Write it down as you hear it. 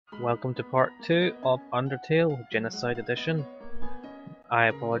Welcome to part 2 of Undertale, Genocide Edition. I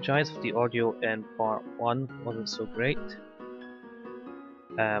apologise if the audio in part 1 wasn't so great.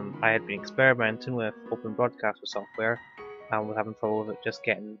 I had been experimenting with open broadcaster software and was having trouble with it just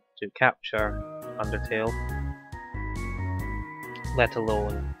getting to capture Undertale, let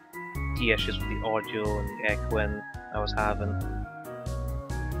alone the issues with the audio and the echoing I was having.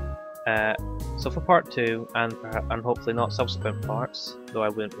 So for part 2, and hopefully not subsequent parts, though I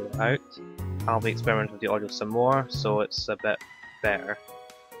wouldn't rule it out, I'll be experimenting with the audio some more, so it's a bit better.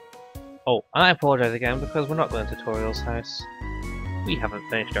 Oh, and I apologise again because we're not going to Toriel's house. We haven't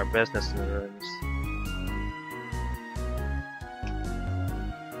finished our business in the ruins.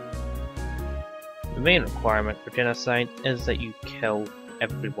 The main requirement for Genocide is that you kill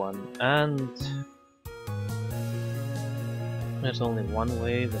everyone, and there's only one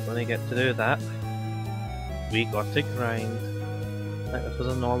way we're going to get to do that. We got to grind. Like this was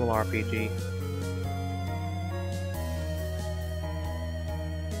a normal RPG.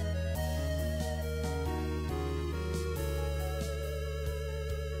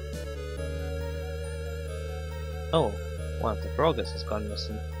 Oh, one of the frogs has gone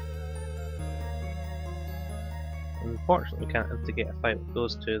missing. Unfortunately, we can't instigate a fight with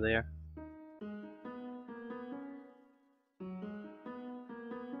those two there.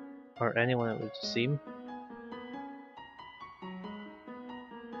 Or anyone it would seem.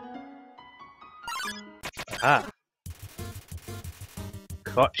 Aha!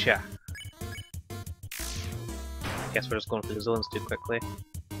 Gotcha! Guess we're just going through the zones too quickly.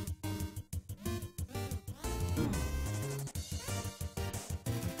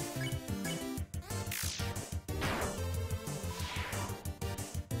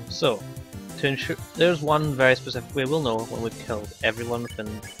 So, to ensure, there's one very specific way we'll know when we've killed everyone within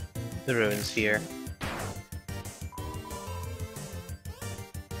the ruins here.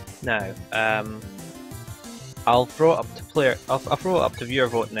 Now, I'll throw it up to I'll throw it up to viewer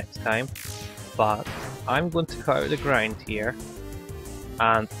vote next time, but I'm going to cut out the grind here,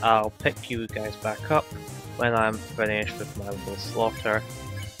 and I'll pick you guys back up when I'm finished with my little slaughter.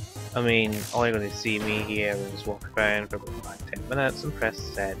 I mean, all you're going to see me here is walk around for about 5-10 minutes and press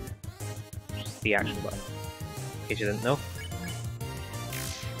Z, which is the action button, in case you didn't know.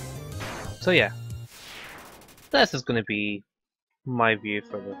 So yeah, this is going to be my view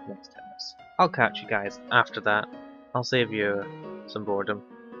for the next 10 minutes. I'll catch you guys after that. I'll save you some boredom.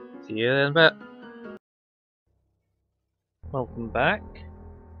 See you in a bit. Welcome back.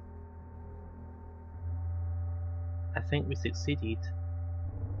 I think we succeeded.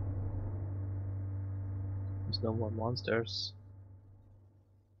 There's no more monsters.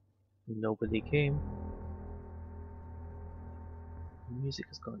 Nobody came. The music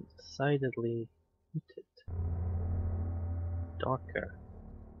has gone decidedly muted. Darker.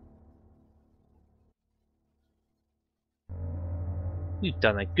 We've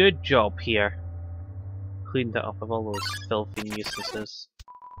done a good job here. Cleaned it up of all those filthy nuisances.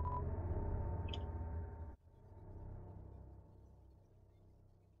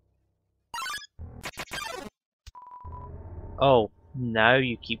 Oh, now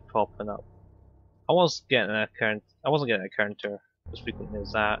you keep popping up. I wasn't getting a counter as frequently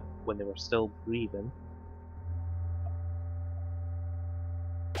as that when they were still breathing.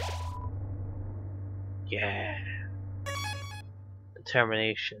 Yeah.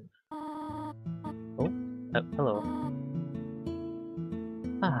 Determination. Oh, hello.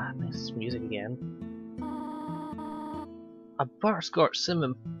 Ah, nice music again. A butterscotch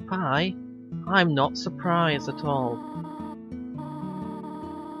cinnamon pie? I'm not surprised at all.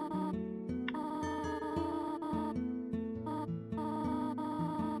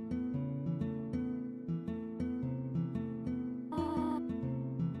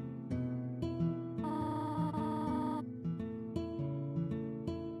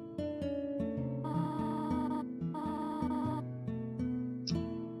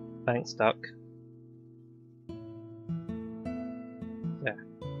 Thanks, Duck. Yeah.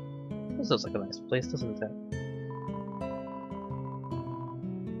 This looks like a nice place, doesn't it?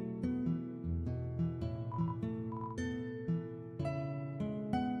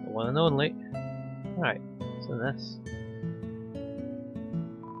 The one and only. Alright, what's in this?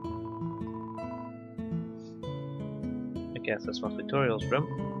 I guess this must be Toriel's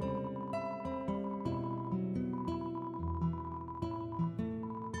room.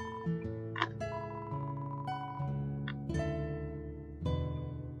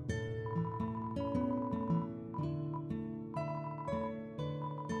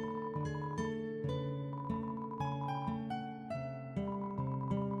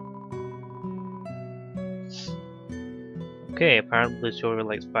 Okay, apparently Toriel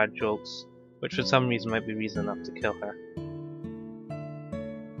likes bad jokes, which for some reason might be reason enough to kill her.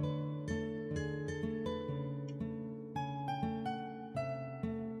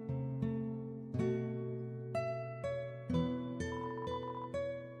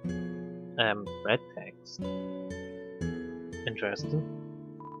 Red text. Interesting.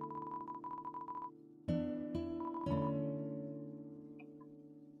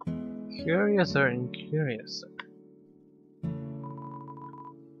 Curiouser and curiouser.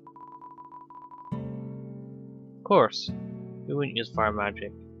 Of course, we wouldn't use fire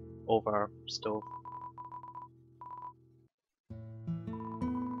magic over our stove.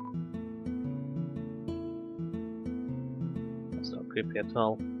 That's not creepy at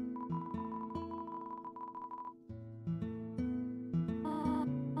all.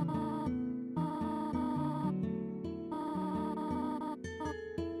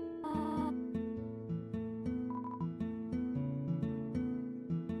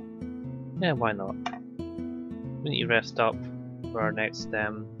 Yeah, why not? We need to rest up for our next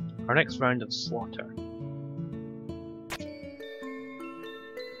round of slaughter.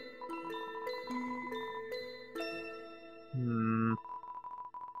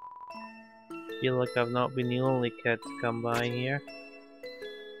 Feel like I've not been the only kid to come by here.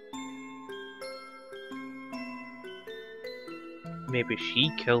 Maybe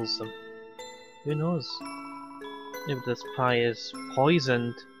she kills them. Who knows? Maybe this pie is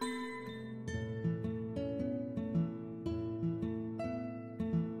poisoned.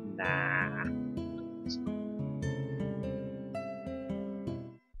 Nah.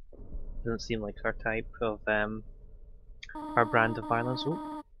 Doesn't seem like her type of her brand of violence. Ooh.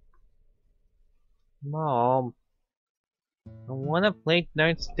 Mom, I wanna play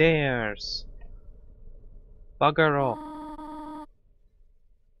downstairs. Bugger off.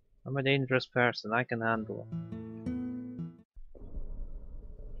 I'm a dangerous person, I can handle it.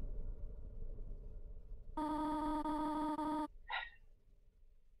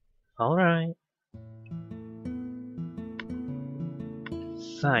 Alright.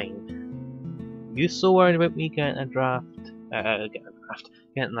 Fine. You so worried about me getting a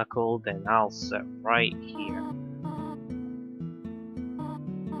getting a cold, then I'll sit right here.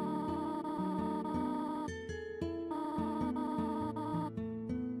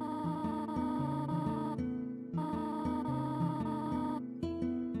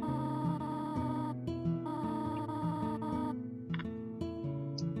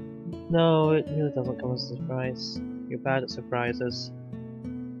 No, it really doesn't come as a surprise. You're bad at surprises.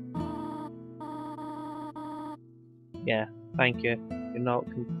 Yeah, thank you. You're not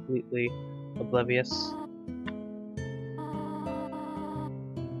completely oblivious.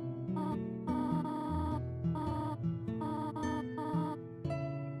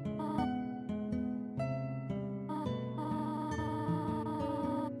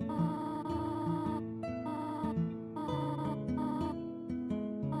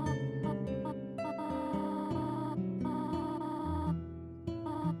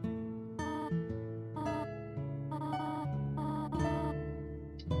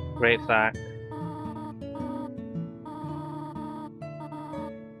 Great fact.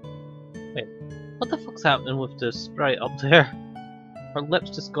 Wait, what the fuck's happening with the sprite up there? Her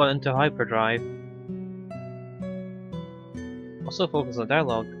lips just got into hyperdrive. Also focus on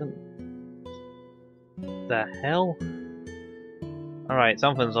dialogue. The hell? Alright,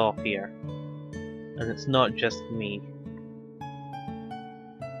 something's off here. And it's not just me.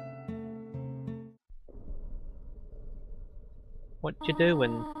 What you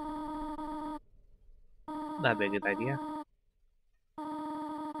doing? That'd be a good idea.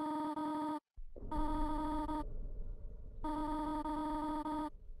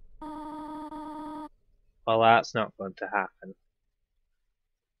 Well, that's not going to happen.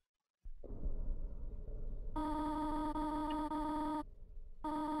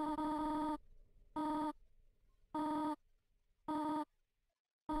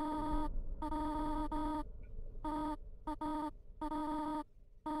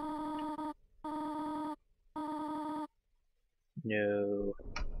 No.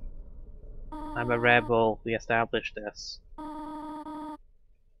 I'm a rebel. We established this.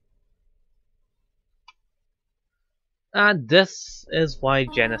 And this is why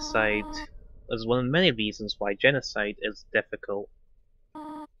genocide is one of many reasons why genocide is difficult.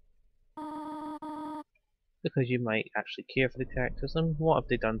 Because you might actually care for the characters, and what have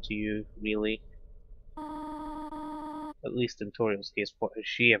they done to you, really? At least in Toriel's case, what has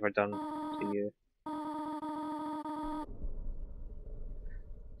she ever done to you?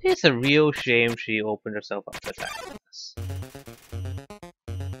 It's a real shame she opened herself up to this.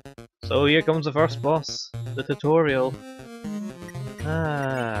 So here comes the first boss, the tutorial.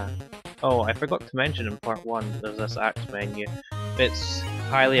 Ah. Oh, I forgot to mention in part 1, there's this axe menu. It's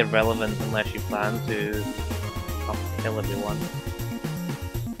highly irrelevant unless you plan to kill everyone.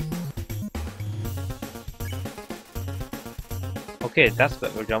 Okay, that's a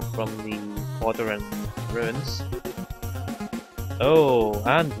bit of a jump from the Fodder and Ruins. Oh,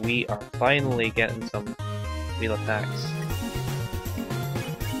 and we are finally getting some real attacks.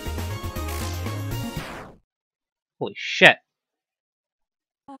 Holy shit!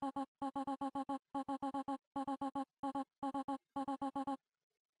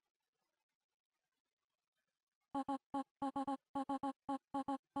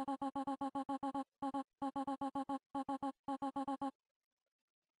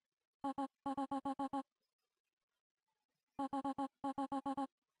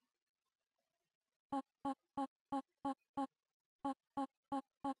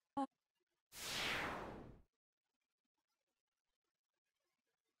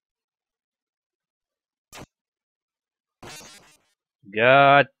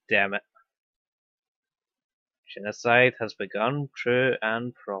 God damn it. Genocide has begun true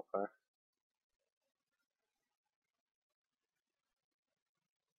and proper.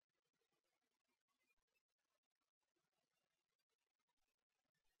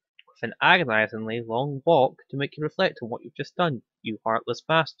 With an agonizingly long walk to make you reflect on what you've just done, you heartless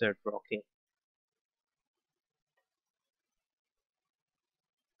bastard, Rocky.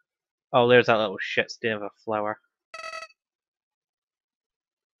 Oh, there's that little shit stain of a flower.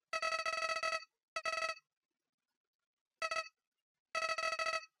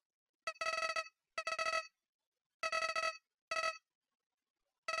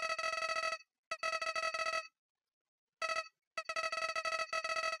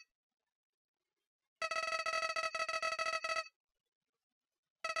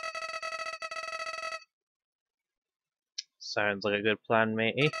 Sounds like a good plan,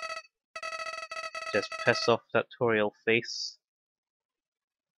 matey. Just piss off that Toriel face.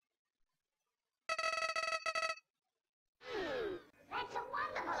 That's a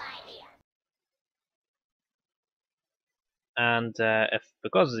wonderful idea. And if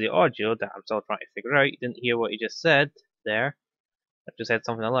because of the audio that I'm still trying to figure out, you didn't hear what he just said there, I just said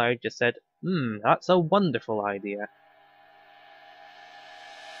something aloud, just said, that's a wonderful idea.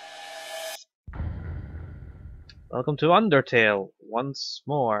 Welcome to Undertale, once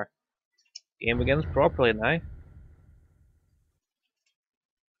more. Game begins properly now.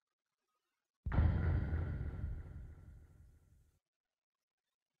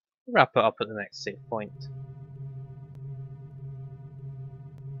 Wrap it up at the next save point.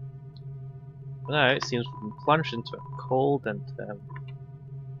 For now, it seems we've been plunged into a cold and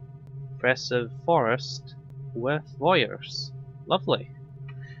oppressive forest with voyeurs. Lovely.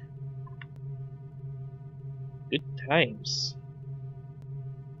 Good times.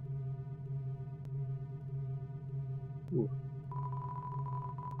 Ooh.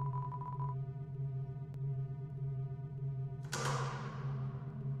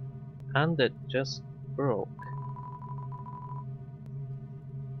 And it just broke.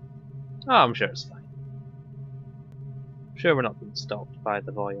 Oh, I'm sure it's fine. I'm sure we're not being stopped by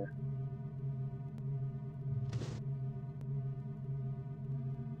the voyeur.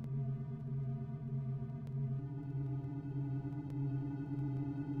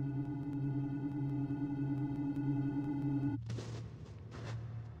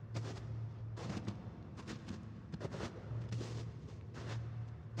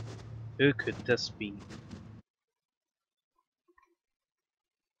 Who could this be?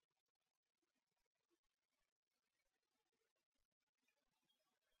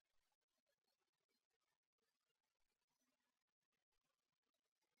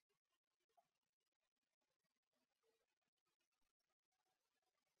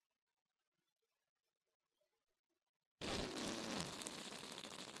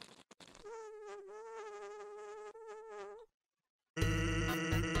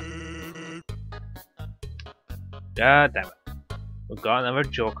 God damn it. We've got another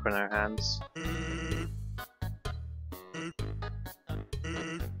joker in our hands.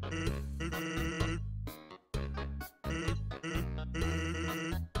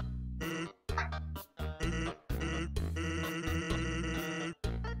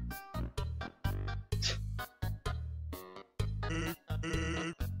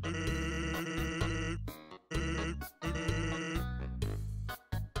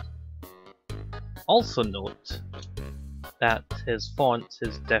 Also note that his font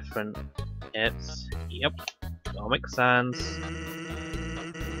is different. It's, yep, Comic Sans.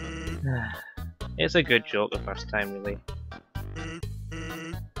 It's a good joke the first time, really.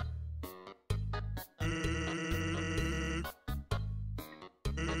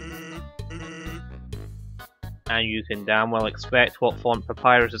 And you can damn well expect what font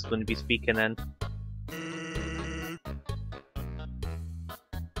Papyrus is going to be speaking in.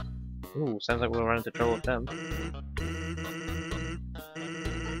 Ooh, sounds like we'll run into trouble with them.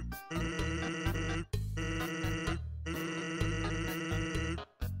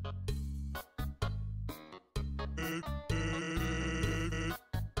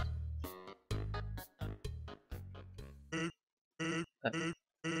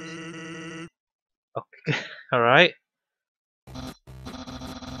 Okay, alright.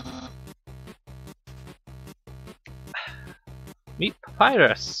 Meet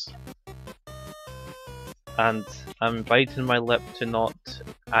Papyrus! And I'm biting my lip to not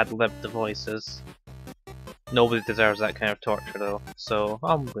ad-lib the voices. Nobody deserves that kind of torture though, so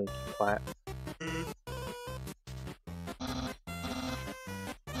I'm going to keep quiet.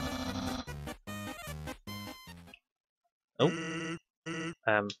 Oh.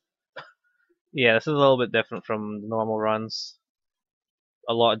 Yeah, this is a little bit different from the normal runs.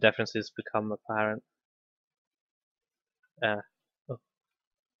 A lot of differences become apparent. Oh.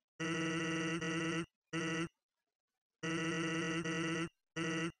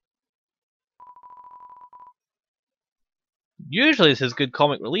 Usually this is good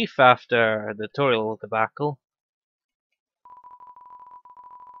comic relief after the Toriel debacle.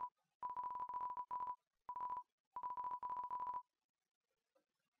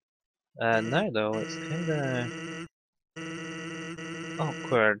 Now though, it's kinda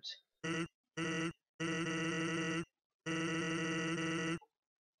awkward.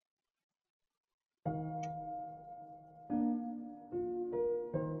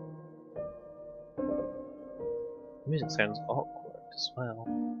 The music sounds awkward as well.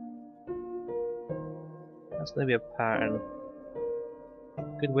 That's gonna be a pattern.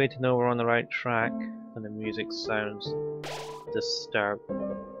 Good way to know we're on the right track when the music sounds disturbed.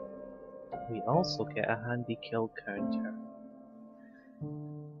 We also get a handy kill counter.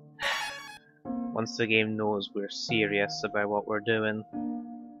 Once the game knows we're serious about what we're doing.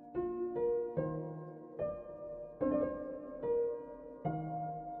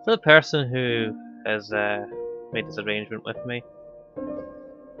 For the person who has made this arrangement with me,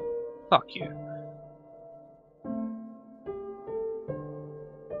 fuck you.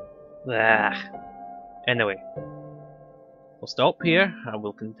 Ah. Anyway, we'll stop here and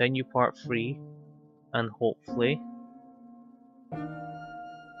we'll continue part 3, and hopefully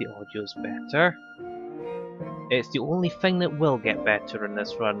the audio's better. It's the only thing that will get better in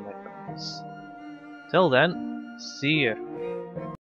this run, my friends. Till then, see ya.